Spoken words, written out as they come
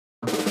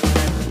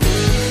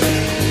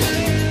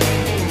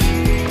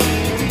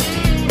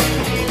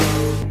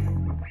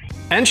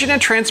Engine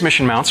and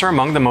transmission mounts are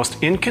among the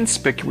most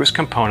inconspicuous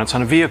components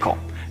on a vehicle,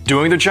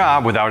 doing their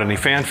job without any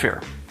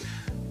fanfare.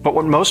 But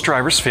what most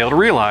drivers fail to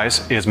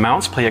realize is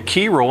mounts play a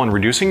key role in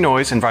reducing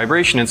noise and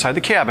vibration inside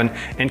the cabin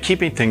and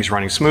keeping things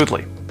running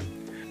smoothly.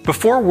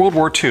 Before World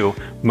War II,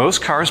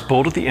 most cars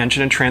bolted the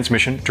engine and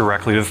transmission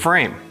directly to the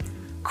frame.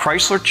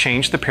 Chrysler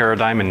changed the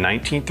paradigm in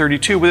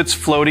 1932 with its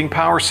floating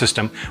power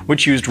system,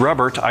 which used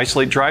rubber to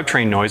isolate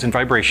drivetrain noise and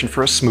vibration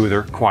for a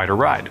smoother, quieter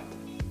ride.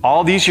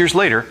 All these years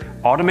later,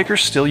 automakers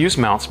still use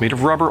mounts made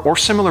of rubber or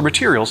similar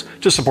materials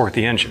to support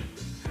the engine.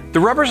 The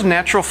rubber's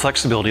natural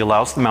flexibility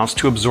allows the mounts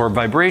to absorb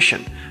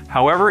vibration.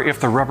 However, if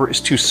the rubber is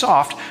too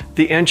soft,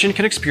 the engine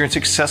can experience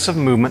excessive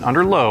movement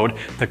under load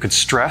that could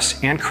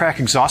stress and crack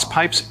exhaust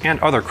pipes and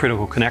other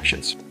critical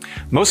connections.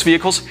 Most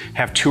vehicles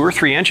have 2 or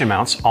 3 engine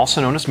mounts, also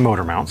known as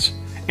motor mounts,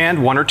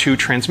 and 1 or 2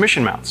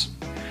 transmission mounts.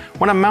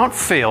 When a mount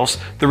fails,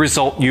 the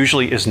result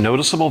usually is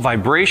noticeable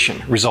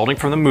vibration resulting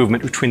from the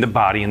movement between the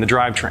body and the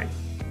drivetrain.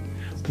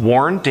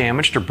 Worn,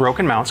 damaged, or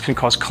broken mounts can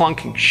cause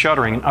clunking,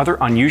 shuddering, and other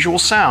unusual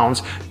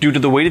sounds due to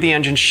the weight of the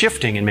engine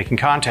shifting and making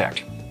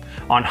contact.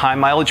 On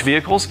high-mileage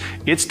vehicles,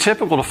 it's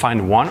typical to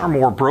find 1 or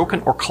more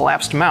broken or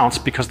collapsed mounts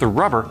because the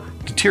rubber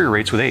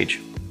deteriorates with age.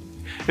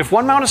 If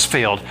one mount has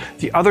failed,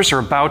 the others are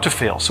about to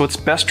fail, so it's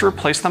best to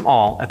replace them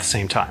all at the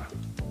same time.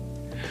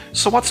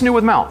 So what's new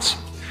with mounts?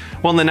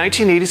 Well, in the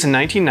 1980s and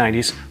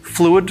 1990s,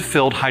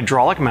 fluid-filled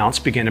hydraulic mounts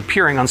began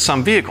appearing on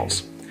some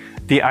vehicles.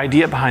 The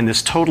idea behind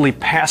this totally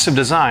passive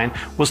design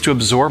was to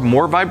absorb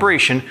more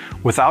vibration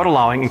without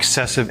allowing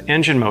excessive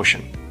engine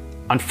motion.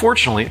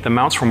 Unfortunately, the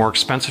mounts were more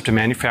expensive to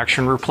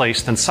manufacture and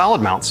replace than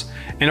solid mounts,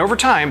 and over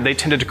time they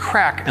tended to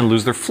crack and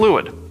lose their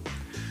fluid.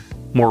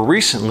 More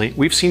recently,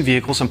 we've seen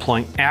vehicles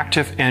employing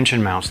active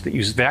engine mounts that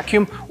use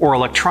vacuum or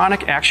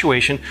electronic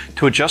actuation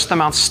to adjust the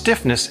mount's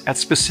stiffness at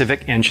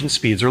specific engine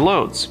speeds or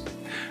loads.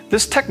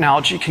 This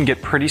technology can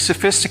get pretty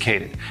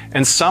sophisticated,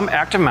 and some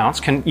active mounts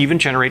can even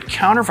generate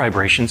counter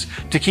vibrations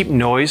to keep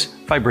noise,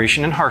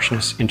 vibration, and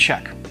harshness in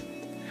check.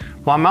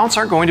 While mounts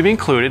aren't going to be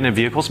included in a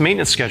vehicle's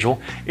maintenance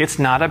schedule, it's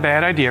not a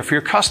bad idea for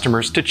your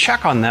customers to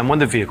check on them when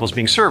the vehicle is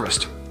being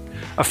serviced.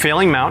 A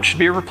failing mount should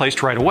be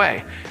replaced right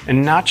away,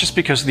 and not just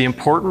because of the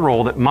important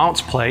role that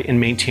mounts play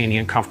in maintaining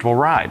a comfortable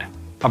ride.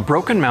 A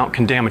broken mount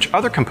can damage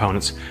other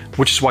components,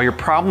 which is why your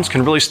problems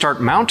can really start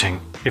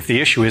mounting if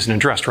the issue isn't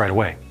addressed right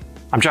away.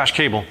 I'm Josh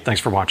Cable, thanks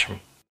for watching.